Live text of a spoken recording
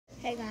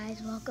Hey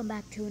guys, welcome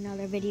back to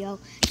another video.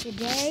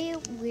 Today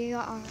we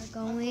are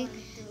going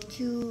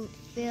to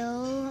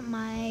fill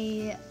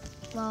me,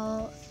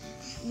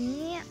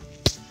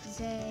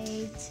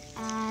 Zaid,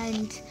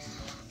 and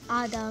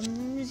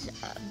Adam's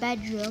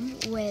bedroom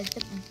with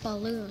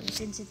balloons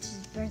since it's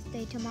his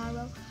birthday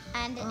tomorrow.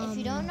 And if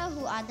you don't know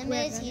who Adam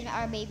is, he's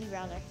our baby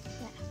brother.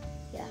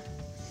 Yeah.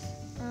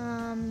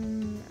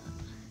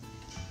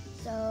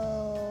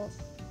 So,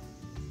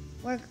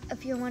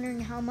 if you're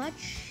wondering how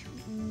much,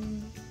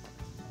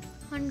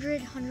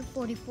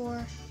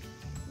 144.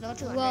 No,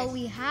 200. Well,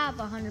 we have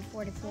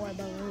 144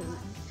 balloons.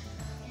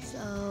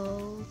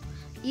 So,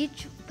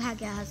 each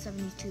packet has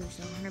 72,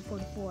 so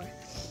 144.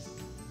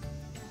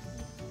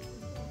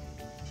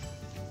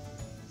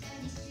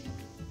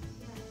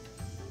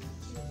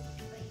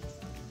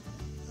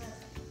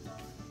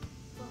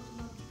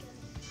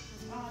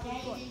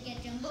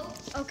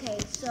 Okay,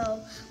 so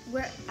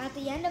we're at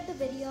the end of the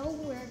video.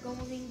 We're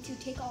going to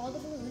take all the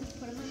balloons,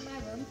 put them in my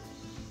room,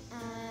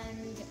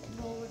 and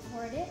we'll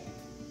record it,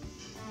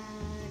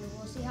 and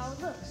we'll see how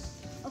it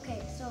looks.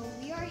 Okay, so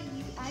we are, as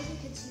you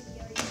can see, we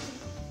are using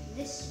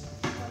this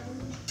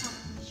balloon pump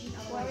machine.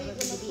 Otherwise, we're going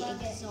to be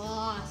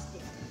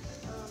exhausted.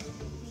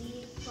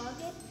 We plug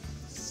it,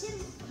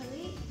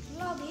 simply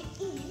plug it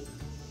in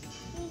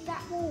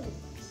that hole.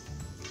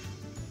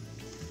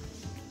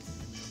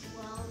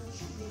 Well, we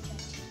should reach up.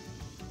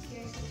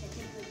 Here's the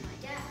kitchen with my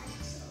dad.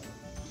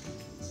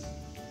 So,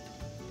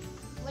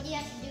 What do you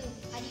have to do?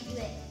 How do you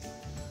do it?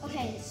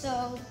 okay,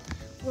 so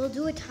we'll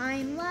do a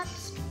time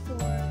lapse for.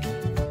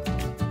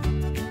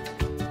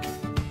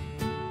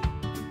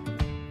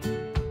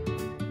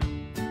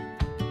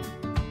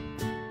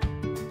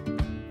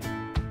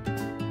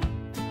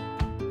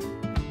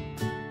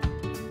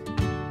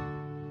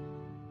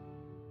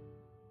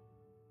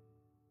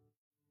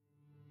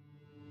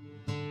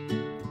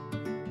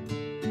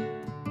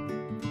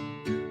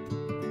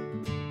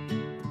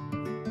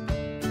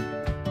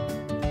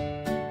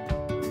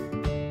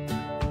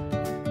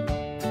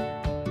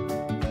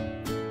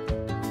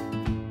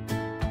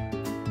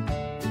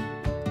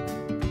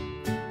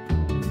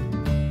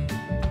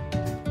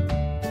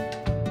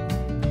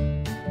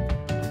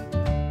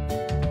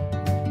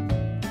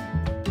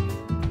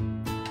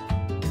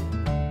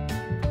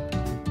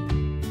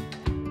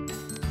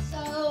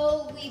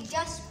 We've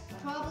just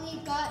probably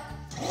got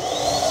 30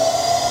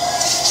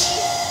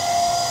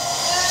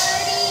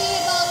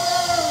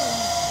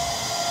 balloons.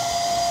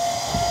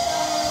 So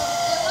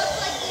it looks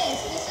like this.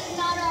 This is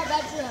not our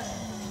bedroom.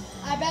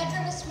 Our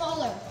bedroom is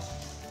smaller.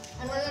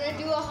 And we're gonna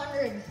do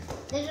 100.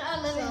 This is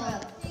our living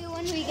room. See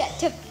when we get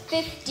to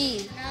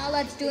 50. Now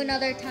let's do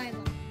another time.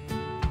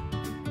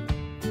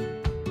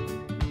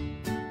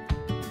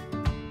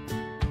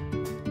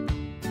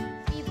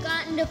 We've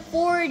gotten to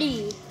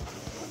 40.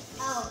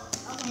 Oh,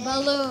 okay.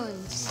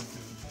 Balloons,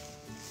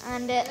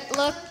 and it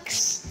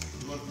looks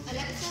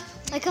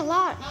like a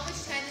lot, How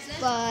much time is it?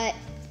 but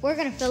we're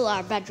gonna fill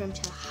our bedroom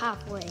to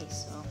halfway,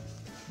 so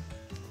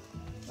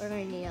we're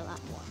gonna need a lot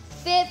more.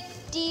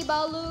 50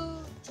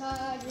 balloons.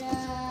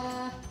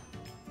 Ta-da!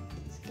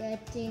 It's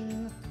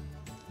getting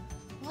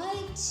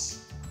quite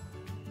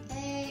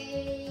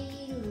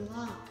a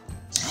lot.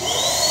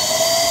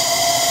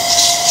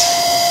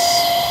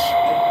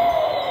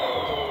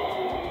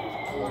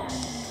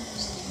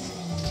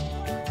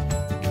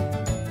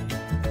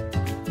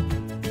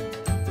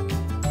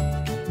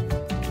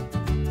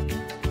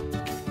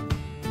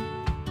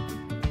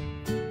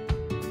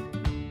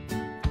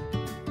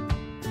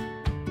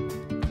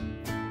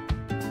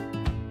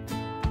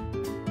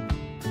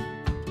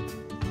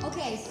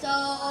 Okay,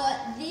 so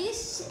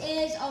this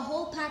is a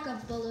whole pack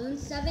of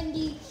balloons,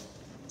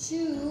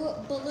 72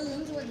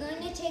 balloons. We're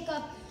going to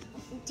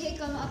take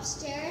them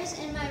upstairs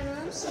in my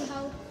room, see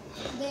how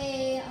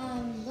they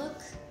look.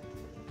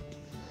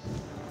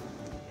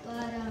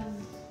 But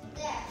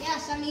yeah,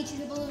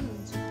 72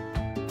 balloons.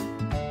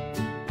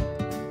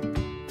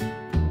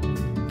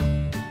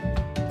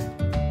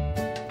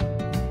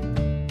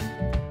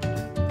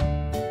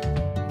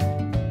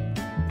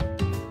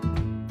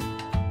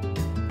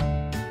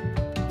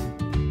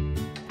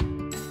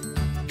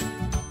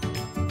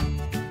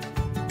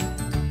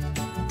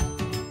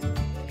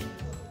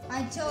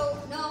 I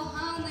don't know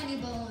how many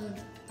balloons.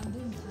 I'm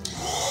doing time.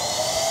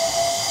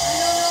 I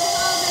don't know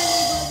how many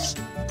balloons.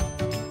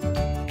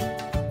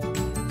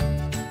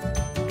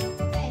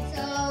 Okay,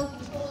 so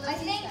I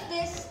think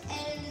this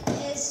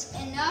is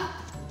enough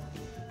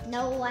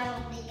No, I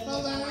don't think it is.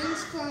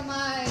 balloons for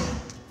my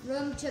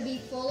room to be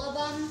full of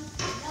them.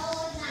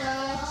 No, it's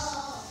not.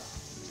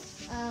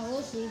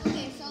 We'll see.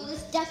 Okay, so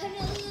this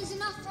definitely is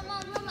enough for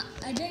my room.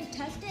 I didn't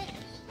test it,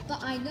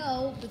 but I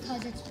know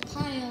because it's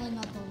piling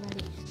up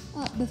already.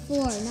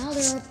 Before, now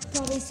there are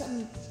probably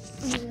some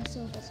under the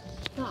sofas.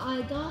 But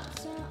I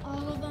got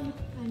all of them,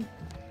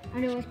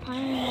 and it was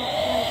piling up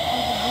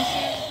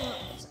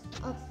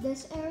like over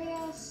this area,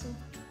 so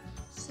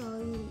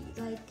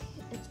like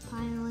it's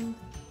piling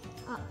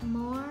up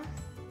more.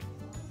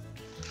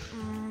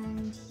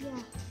 And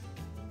yeah.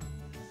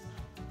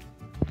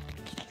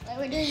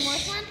 We're doing more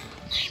fun?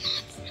 My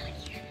mom's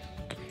not here.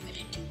 We're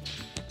gonna do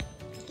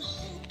the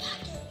whole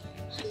packet.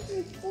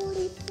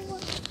 144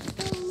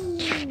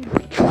 balloons.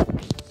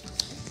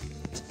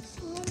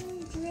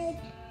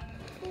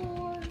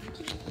 144.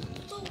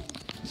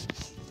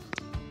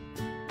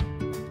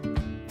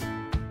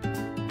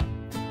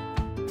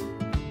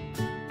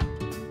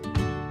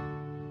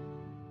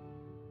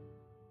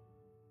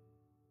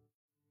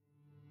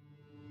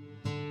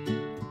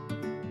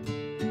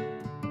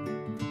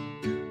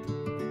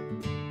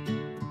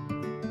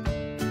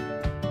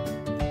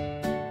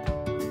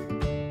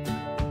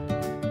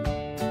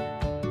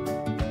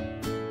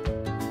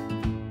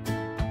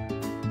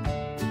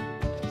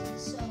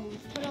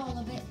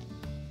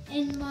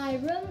 In my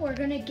room, we're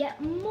gonna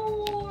get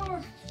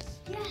more.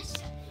 Yes,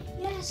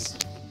 yes,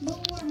 more.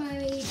 My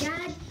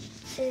dad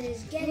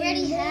is getting We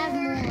already more. have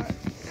more.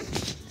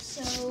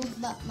 So,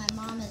 But my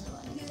mom is the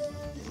one.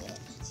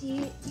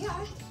 see,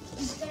 yeah,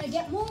 he's gonna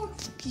get more.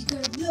 He's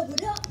gonna blow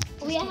it up.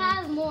 We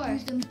have more.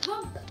 Use them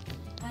pump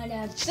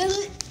and fill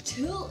it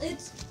till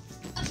it's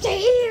up to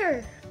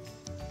here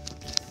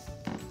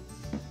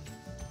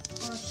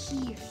or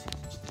here.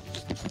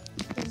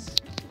 This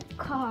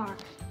car.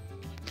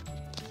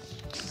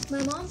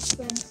 My mom's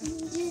friend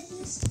did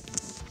this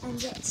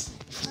and it's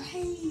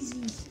crazy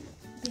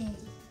big.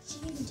 She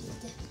even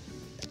did it.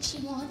 But she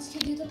wants to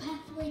do the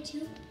pathway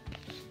too.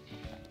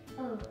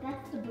 Oh,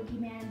 that's the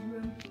boogeyman's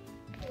room.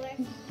 Where?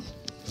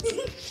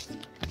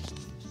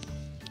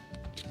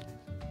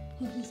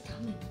 Oh, he's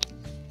coming.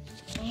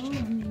 Oh,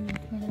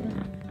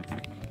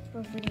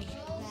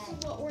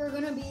 what we're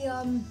gonna be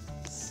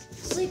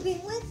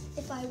sleeping with.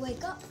 If I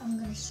wake up, I'm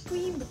gonna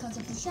scream because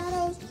of the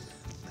shadows.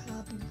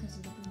 Probably because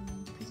of the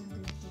balloons, because I'm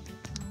gonna think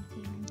of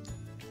talking.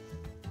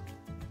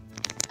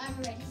 I'm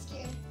already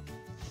scared.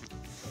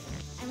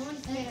 I'm only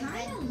It scared of kind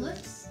red. of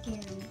looks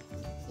scary.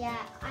 Yeah,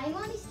 I'm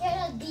only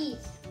scared of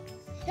these.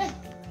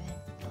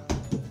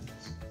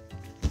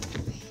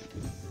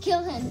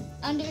 Kill him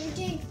under your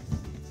thing.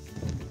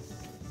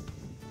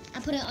 I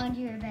put it under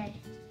your bed.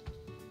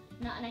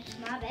 Not next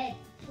to my bed.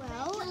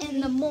 Well, in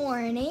the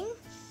morning,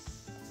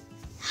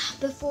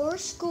 before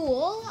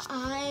school,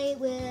 I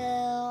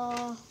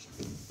will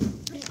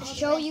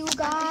show you Your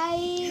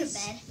guys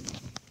bed.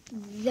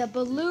 the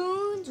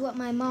balloons, what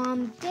my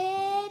mom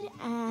did,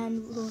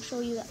 and we'll show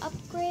you the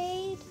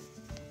upgrade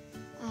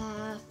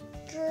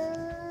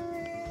after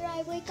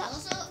I wake up.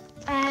 Also,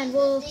 And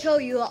we'll show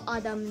you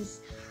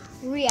Autumn's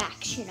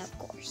reaction, of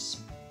course.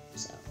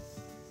 So,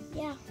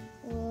 yeah,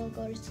 we'll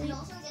go to and sleep.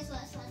 also guess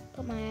what, son?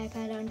 Put my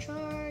iPad on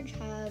charge,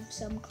 have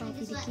some And coffee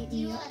guess to what? keep Do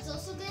you me know up. what's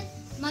also good?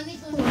 Mommy's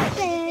going Oh, to put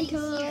Santa,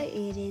 the things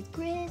here. it is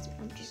Christmas.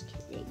 I'm just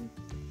kidding.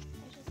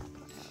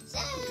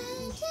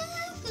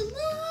 Santa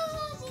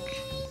Claus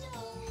is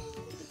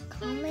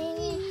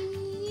Coming.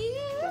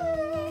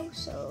 here.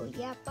 So,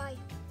 yeah, bye.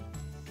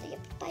 Yep,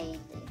 bye.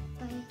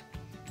 Bye.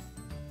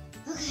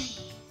 Okay.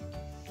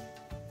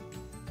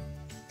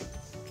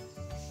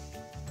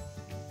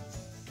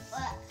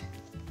 What?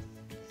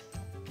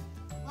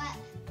 What?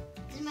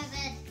 This is my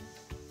bed.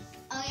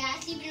 Oh yeah, I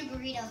sleep in a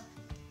burrito.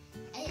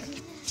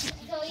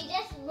 So you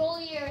just roll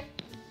your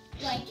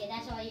blanket.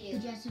 That's all you do.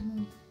 Just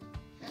move.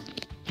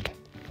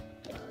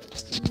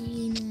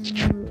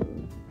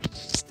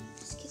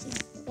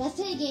 Let's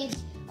play a game.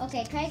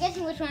 Okay, try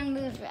guessing which one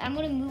moves. I'm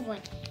gonna move one.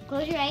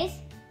 Close your eyes.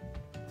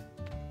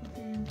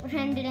 Which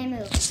one did I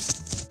move?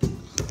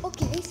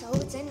 Okay, so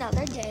it's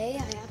another day.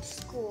 I have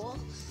school.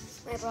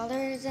 My brother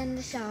is in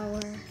the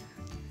shower.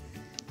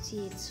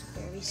 See, it's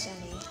very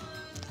sunny.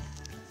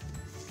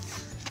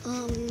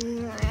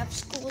 I have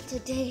school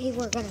today.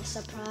 We're gonna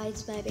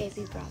surprise my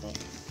baby brother.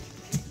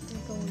 I'm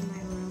gonna go in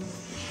my room.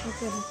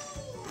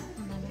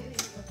 I'm gonna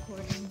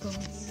record him going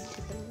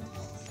into the room.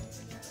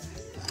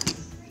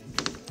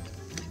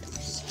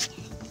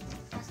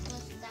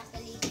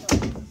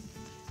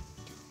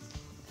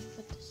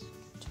 Put this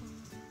down.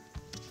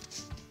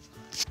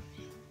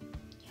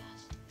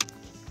 Yes.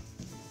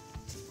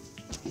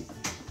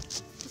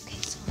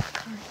 Okay, so I'm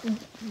currently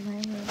in my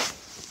room. I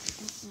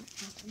don't want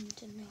Adam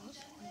to know,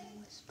 so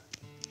I'm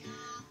whispering.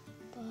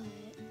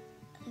 But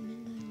I'm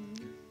in my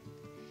room.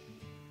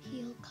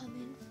 He'll come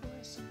in for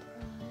a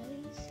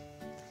surprise.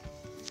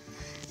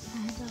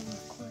 And I'll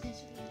record his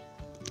video.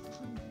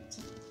 Hundreds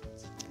of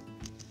minutes.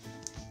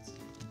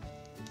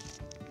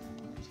 My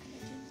mom's gonna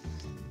do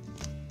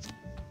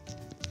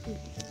this.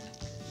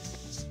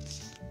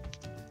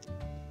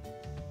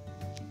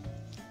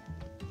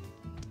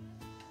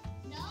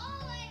 No,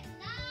 I'm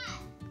not.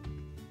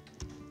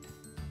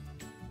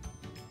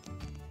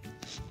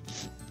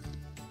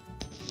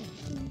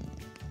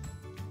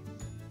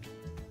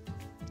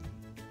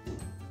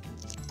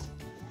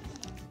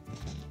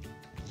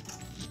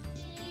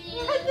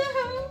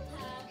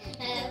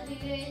 Happy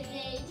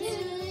birthday to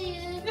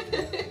you.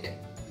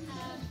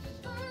 Happy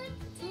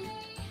birthday,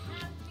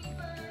 happy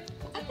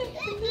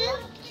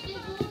birthday.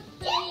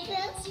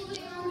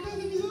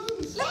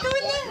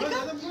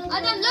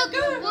 Adam, look!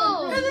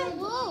 Whoa!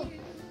 Whoa!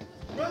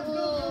 Go, go,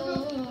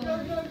 go,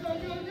 go, go, go,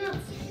 go, go,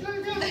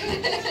 go, go, go,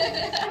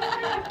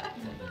 go.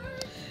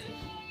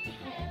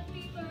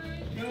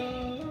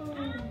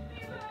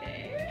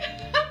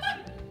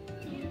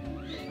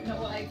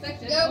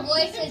 Your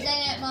voice is in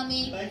it,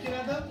 Mommy. Like it,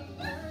 Adam?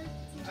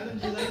 Adam,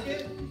 do you like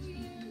it?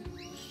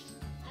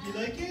 You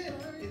like it?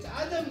 It's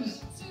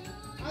Adam's.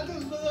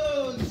 Adam's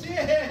balloons.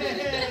 Yeah!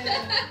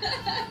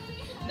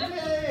 Yay!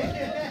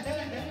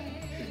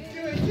 Do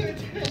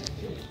it.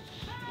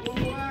 Oh,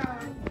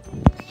 wow.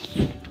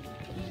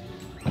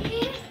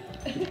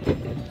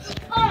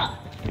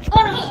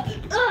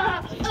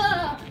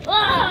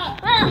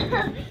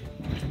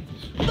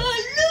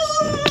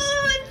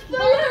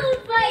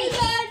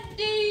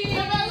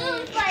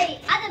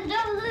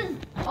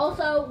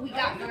 Also, we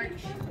got merch.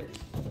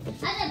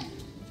 Adam,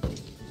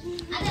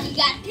 you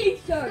got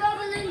t-shirts. Go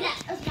balloon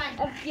that. That's fine.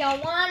 If you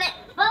want it,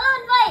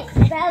 balloon fight.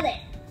 Spell it.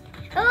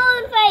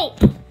 Balloon fight.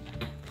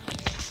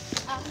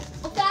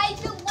 Okay, I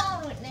do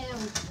want it now.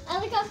 Let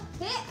me go.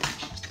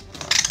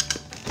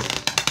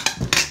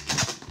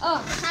 Oh,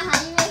 haha,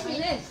 you made me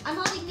this. I'm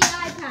holding the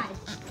iPad.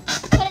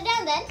 Put it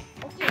down then.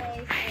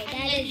 Okay, so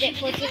that is it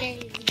for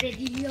today's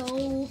video.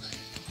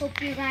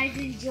 Hope you guys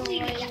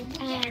enjoyed,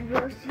 and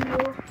we'll see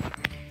you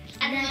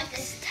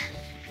next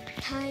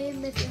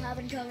time. If you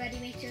haven't already,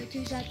 make sure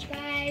to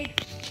subscribe,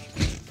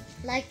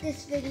 like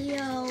this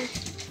video,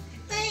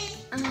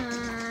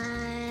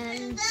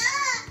 and This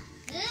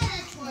is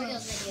a tutorial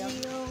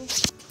video.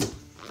 see you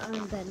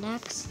on the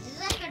next This is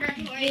like a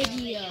tutorial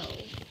video.